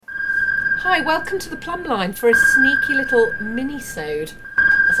Hi, welcome to the Plumb Line for a sneaky little mini-sode,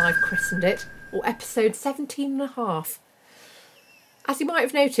 as I've christened it, or episode 17 and a half. As you might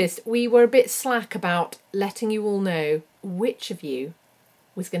have noticed, we were a bit slack about letting you all know which of you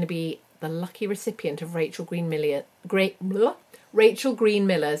was going to be the lucky recipient of Rachel Green Miller's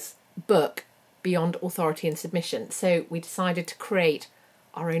book, Beyond Authority and Submission. So we decided to create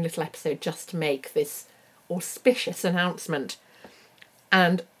our own little episode just to make this auspicious announcement.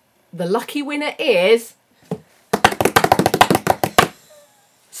 And the lucky winner is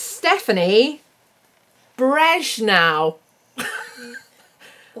Stephanie Brezhnow.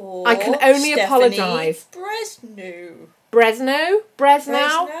 I can only apologise. Brezhnow?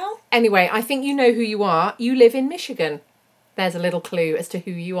 Anyway, I think you know who you are. You live in Michigan. There's a little clue as to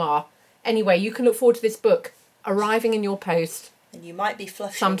who you are. Anyway, you can look forward to this book arriving in your post. And you might be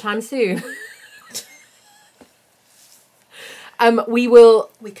flushing. Sometime soon. We will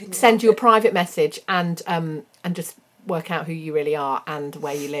send you a private message and just work out who you really are and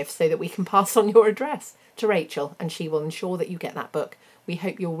where you live so that we can pass on your address to Rachel and she will ensure that you get that book. We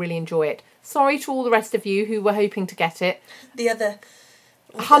hope you'll really enjoy it. Sorry to all the rest of you who were hoping to get it. The other...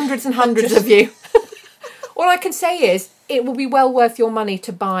 Hundreds and hundreds of you. All I can say is it will be well worth your money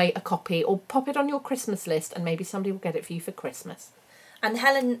to buy a copy or pop it on your Christmas list and maybe somebody will get it for you for Christmas. And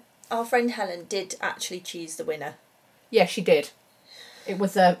Helen, our friend Helen, did actually choose the winner. Yeah, she did. It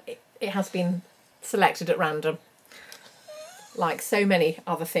was it has been selected at random, like so many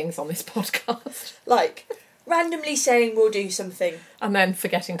other things on this podcast. Like randomly saying we'll do something and then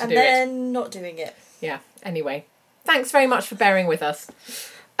forgetting to do it, and then not doing it. Yeah. Anyway, thanks very much for bearing with us.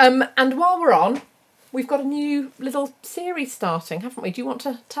 And while we're on, we've got a new little series starting, haven't we? Do you want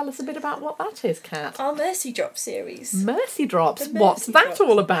to tell us a bit about what that is, Kat? Our Mercy Drop series. Mercy Drops? What's that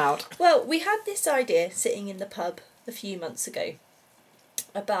all about? Well, we had this idea sitting in the pub a few months ago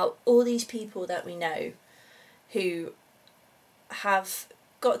about all these people that we know who have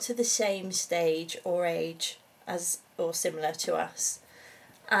got to the same stage or age as or similar to us,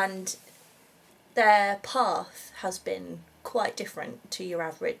 and their path has been quite different to your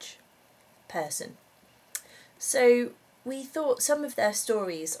average person. So we thought some of their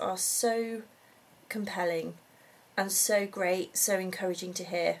stories are so compelling and so great, so encouraging to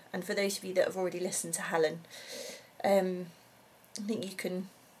hear. And for those of you that have already listened to Helen, I think you can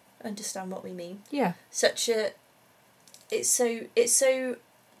understand what we mean. Yeah. Such a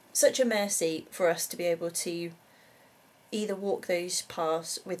mercy for us to be able to either walk those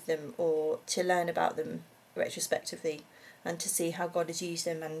paths with them or to learn about them retrospectively and to see how God has used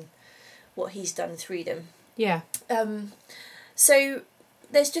them and what He's done through them. Yeah. So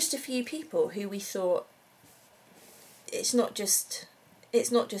there's just a few people who we thought it's not just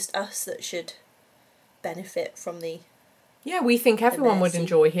us that should benefit from the... Yeah, we think everyone would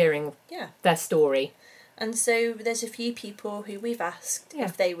enjoy hearing their story. And so there's a few people who we've asked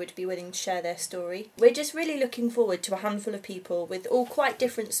if they would be willing to share their story. We're just really looking forward to a handful of people with all quite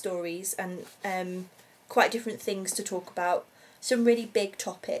different stories and quite different things to talk about. Some really big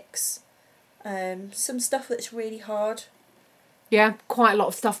topics. Some stuff that's really hard. Yeah, quite a lot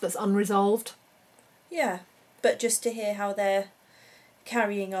of stuff that's unresolved. Yeah, but just to hear how they're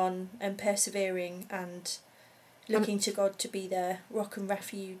carrying on and persevering and looking to God to be their rock and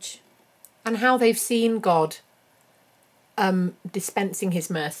refuge. And how they've seen God dispensing His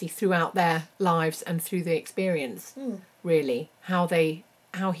mercy throughout their lives and through the experience, really. How He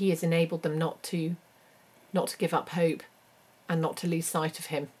has enabled them not to give up hope and not to lose sight of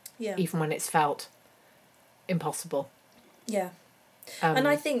Him, even when it's felt impossible. Yeah. And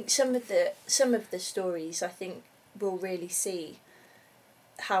I think some of the stories, I think, we'll really see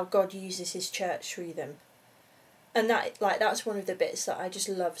how God uses His church through them. And that's one of the bits that I just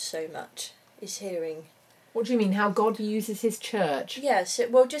love so much, is hearing. What do you mean, how God uses His church? Yes,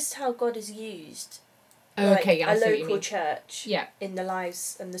 just how God has used a local church in the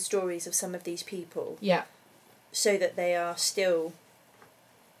lives and the stories of some of these people. Yeah. So that they are still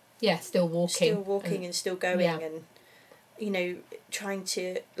walking and still going and, trying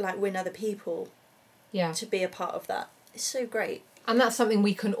to win other people to be a part of that. It's so great. And that's something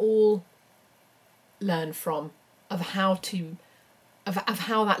we can all learn from. Of how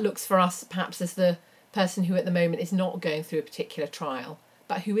that looks for us, perhaps as the person who at the moment is not going through a particular trial,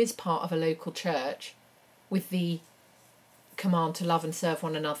 but who is part of a local church with the command to love and serve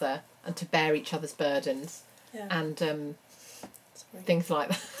one another and to bear each other's burdens and things like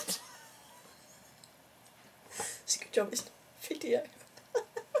that. It's a good job it's not video.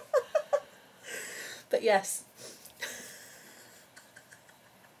 But yes.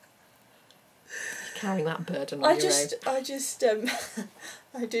 Carrying that burden on your own.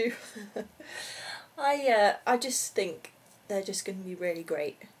 I do. I just think they're just going to be really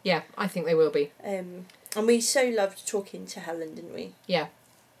great. Yeah, I think they will be. And we so loved talking to Helen, didn't we? Yeah.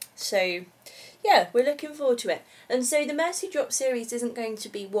 So, yeah, we're looking forward to it. And so the Mercy Drop series isn't going to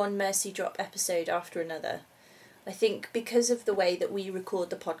be one Mercy Drop episode after another. I think because of the way that we record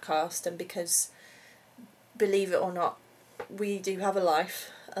the podcast and because, believe it or not, we do have a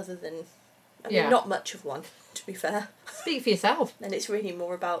life other than, I mean, not much of one, to be fair. Speak for yourself. And it's really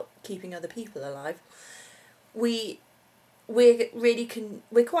more about keeping other people alive. We're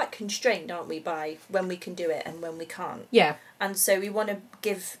quite constrained, aren't we, by when we can do it and when we can't. Yeah. And so we want to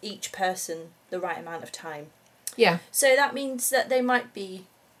give each person the right amount of time. Yeah. So that means that they might be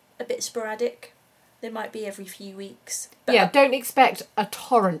a bit sporadic. They might be every few weeks. But don't expect a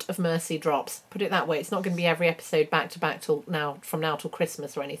torrent of Mercy drops. Put it that way. It's not going to be every episode back to back from now till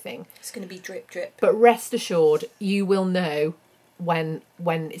Christmas or anything. It's going to be drip drip. But rest assured, you will know when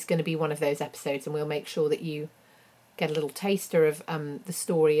it's going to be one of those episodes, and we'll make sure that you get a little taster of the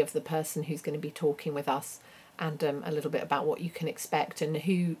story of the person who's going to be talking with us, and a little bit about what you can expect and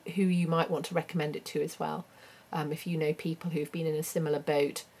who you might want to recommend it to as well. If you know people who've been in a similar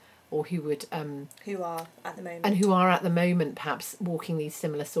boat, or who would who are at the moment, and who are at the moment perhaps walking these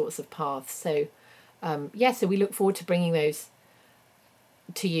similar sorts of paths. So so we look forward to bringing those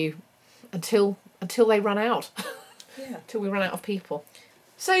to you until they run out. Yeah. Till we run out of people.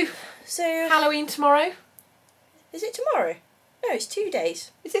 So Halloween tomorrow. Is it tomorrow? No, it's 2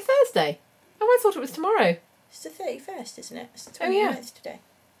 days. Is it Thursday? Oh, I thought it was tomorrow. It's the 31st, isn't it? It's the 29th Oh, yeah. today.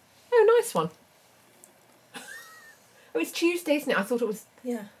 Oh, nice one. Oh, it's Tuesday, isn't it? I thought it was...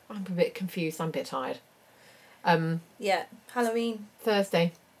 Yeah. I'm a bit confused. I'm a bit tired. Yeah, Halloween.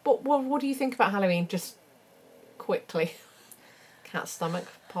 Thursday. What do you think about Halloween? Just quickly. Cat's stomach.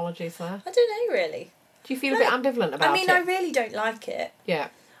 Apologies there. I don't know, really. Do you feel a bit ambivalent about it? I mean, I really don't like it. Yeah.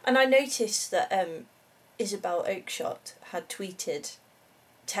 And I noticed that Isabel Oakeshott had tweeted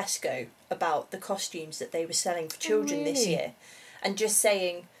Tesco about the costumes that they were selling for children this year, and just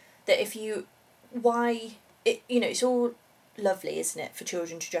saying that it's all lovely, isn't it, for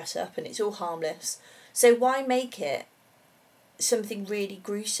children to dress up, and it's all harmless. So why make it something really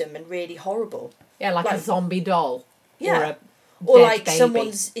gruesome and really horrible? Yeah, like a zombie doll. Yeah. Or like baby.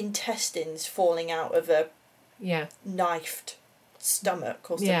 Someone's intestines falling out of a Yeah. knifed stomach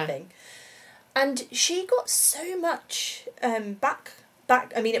or Yeah. something. And she got so much back.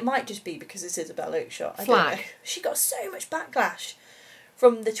 I mean, it might just be because it's Isabel Oakeshott. I don't know. She got so much backlash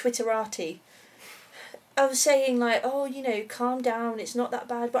from the Twitterati. I was saying, like, oh, calm down, it's not that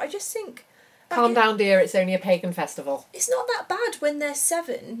bad. But I just think... Calm down, dear, it's only a pagan festival. It's not that bad when they're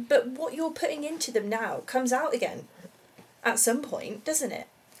 7, but what you're putting into them now comes out again at some point, doesn't it?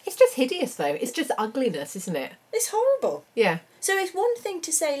 It's just hideous, though. It's just ugliness, isn't it? It's horrible. Yeah. So it's one thing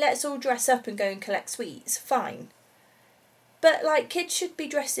to say, let's all dress up and go and collect sweets. Fine. But, like, kids should be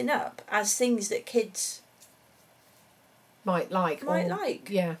dressing up as things that kids... Might like.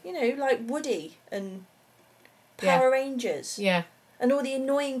 Yeah. Like Woody and Power Rangers. Yeah. And all the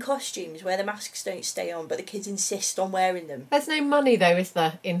annoying costumes where the masks don't stay on, but the kids insist on wearing them. There's no money, though, is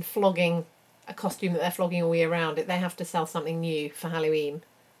there, in flogging a costume that they're flogging all year round? They have to sell something new for Halloween.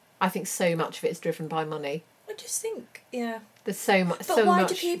 I think so much of it is driven by money. I just think, yeah. There's so much. But why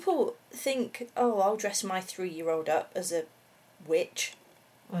do people think, oh, I'll dress my 3-year-old up as a witch?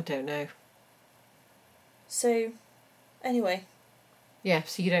 I don't know. So, anyway. Yeah,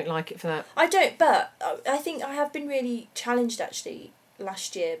 so you don't like it for that? I don't, but I think I have been really challenged, actually,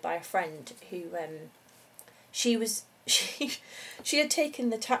 last year by a friend who, she had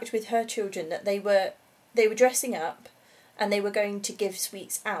taken the tact with her children that they were dressing up and they were going to give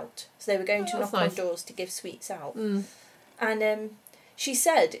sweets out. So they were going to knock on doors to give sweets out. Mm. And she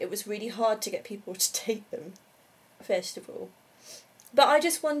said it was really hard to get people to take them, first of all. But I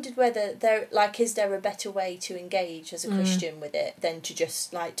just wondered whether is there a better way to engage as a Christian with it than to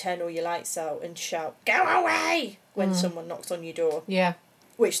just turn all your lights out and shout, "Go away!" when someone knocks on your door. Yeah.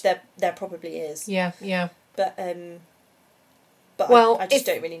 Which there probably is. Yeah, yeah. But well, I just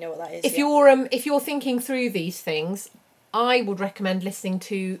don't really know what that is. If you're thinking through these things, I would recommend listening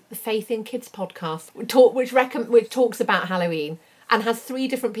to the Faith in Kids podcast, which talks about Halloween and has 3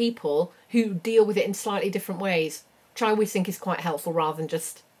 different people who deal with it in slightly different ways. Which I always think is quite helpful, rather than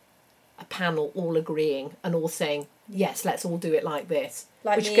just a panel all agreeing and all saying, yes, let's all do it like this.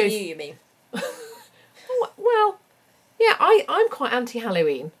 Like which me goes... and you mean? Well, yeah, I'm quite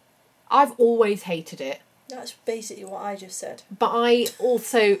anti-Halloween. I've always hated it. That's basically what I just said. But I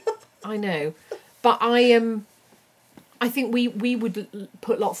also... I know. But I think we would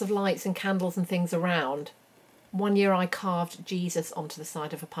put lots of lights and candles and things around One year I carved Jesus onto the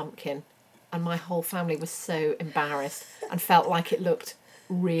side of a pumpkin, and my whole family was so embarrassed and felt like it looked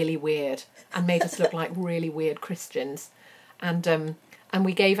really weird and made us look like really weird Christians. And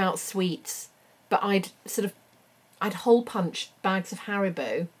we gave out sweets, but I'd hole punch bags of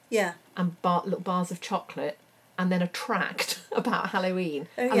Haribo Yeah. and little bars of chocolate, and then a tract about Halloween,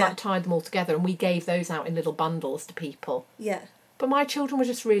 and yeah. like tied them all together, and we gave those out in little bundles to people. Yeah. But my children were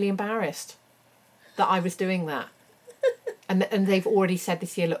just really embarrassed that I was doing that. And they've already said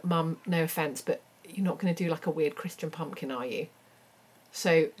this year, look, Mum, no offence, but you're not going to do like a weird Christian pumpkin, are you?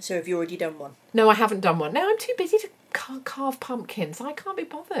 So have you already done one? No, I haven't done one. No, I'm too busy to carve pumpkins. I can't be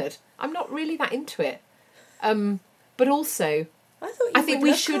bothered. I'm not really that into it. But also, I think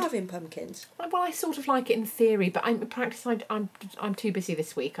we should carving pumpkins. Well, I sort of like it in theory, but in practice, I'm too busy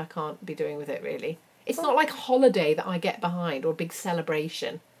this week. I can't be doing with it really. It's not like a holiday that I get behind or a big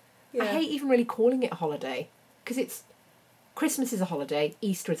celebration. Yeah. I hate even really calling it a holiday because it's Christmas is a holiday,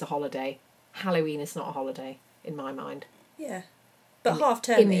 Easter is a holiday, Halloween is not a holiday in my mind. Yeah, but half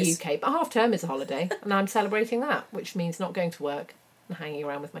term in the UK. But half term is a holiday, and I'm celebrating that, which means not going to work and hanging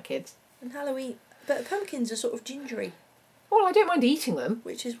around with my kids. And Halloween, but pumpkins are sort of gingery. Well, I don't mind eating them.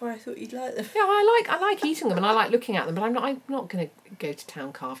 Which is why I thought you'd like them. Yeah, I like eating them and I like looking at them, but I'm not going to go to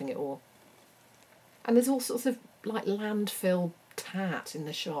town carving it all. And there's all sorts of like landfill tat in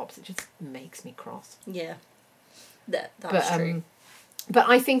the shops. It just makes me cross. Yeah, that's true. But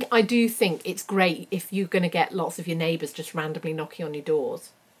I do think it's great if you're going to get lots of your neighbours just randomly knocking on your doors,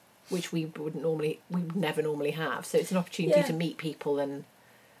 which we would never normally have. So it's an opportunity to meet people and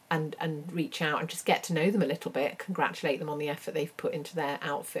reach out and just get to know them a little bit, congratulate them on the effort they've put into their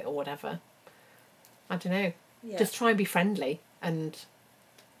outfit or whatever. I don't know. Yeah. Just try and be friendly and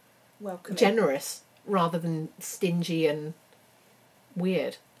welcoming, generous rather than stingy and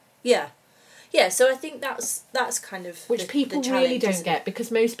weird. Yeah. Yeah, so I think that's kind of which people really don't get,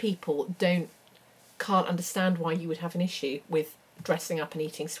 because most people can't understand why you would have an issue with dressing up and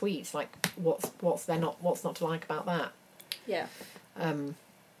eating sweets. Like what's not to like about that? Yeah.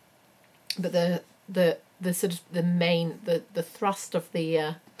 But the sort of the main the thrust of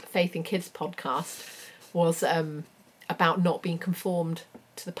the Faith in Kids podcast was about not being conformed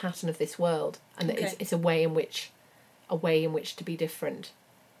to the pattern of this world, and that it's a way in which to be different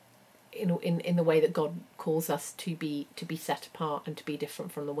in the way that God calls us to be set apart and to be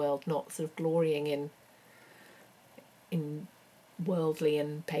different from the world, not sort of glorying in worldly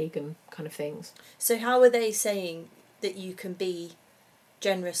and pagan kind of things. So how are they saying that you can be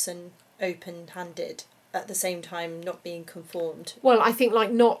generous and open-handed at the same time not being conformed? Well, I think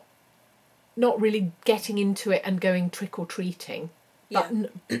like not really getting into it and going trick-or-treating,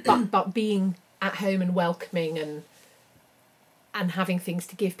 but being at home and welcoming and having things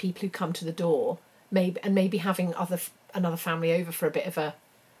to give people who come to the door, maybe having another family over for a bit of a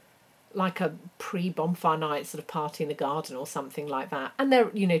pre-bonfire night sort of party in the garden or something like that. And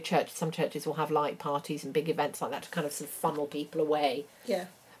there, some churches will have light parties and big events like that to kind of sort of funnel people away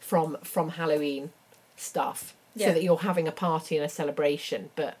from Halloween stuff, so that you're having a party and a celebration,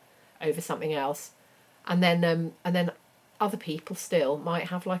 but over something else. And then other people still might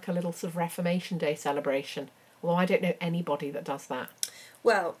have like a little sort of Reformation Day celebration. Well, I don't know anybody that does that.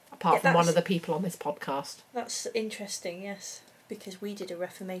 Well, apart from one of the people on this podcast. That's interesting, yes, because we did a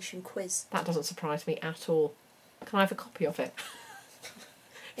Reformation quiz. That doesn't surprise me at all. Can I have a copy of it?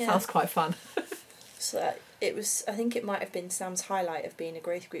 Sounds quite fun. So it was. I think it might have been Sam's highlight of being a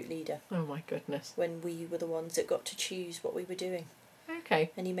growth group leader. Oh my goodness! When we were the ones that got to choose what we were doing.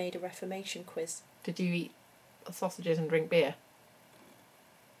 Okay. And he made a Reformation quiz. Did you eat sausages and drink beer?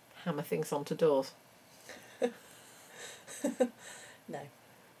 Hammer things onto doors? No.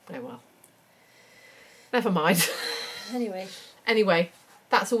 Oh well. Never mind. Anyway,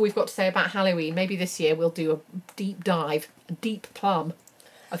 that's all we've got to say about Halloween. Maybe this year we'll do a deep dive, a deep plumb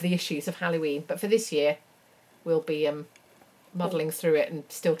of the issues of Halloween. But for this year, we'll be muddling through it and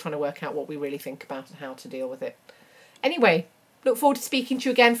still trying to work out what we really think about and how to deal with it. Anyway, look forward to speaking to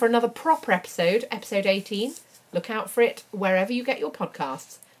you again for another proper episode 18. Look out for it wherever you get your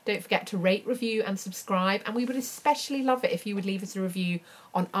podcasts. Don't forget to rate, review and subscribe, and we would especially love it if you would leave us a review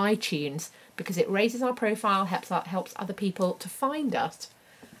on iTunes, because it raises our profile, helps other people to find us,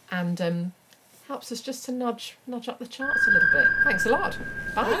 and helps us just to nudge up the charts a little bit. Thanks a lot.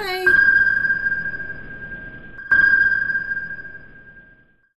 Bye. Bye.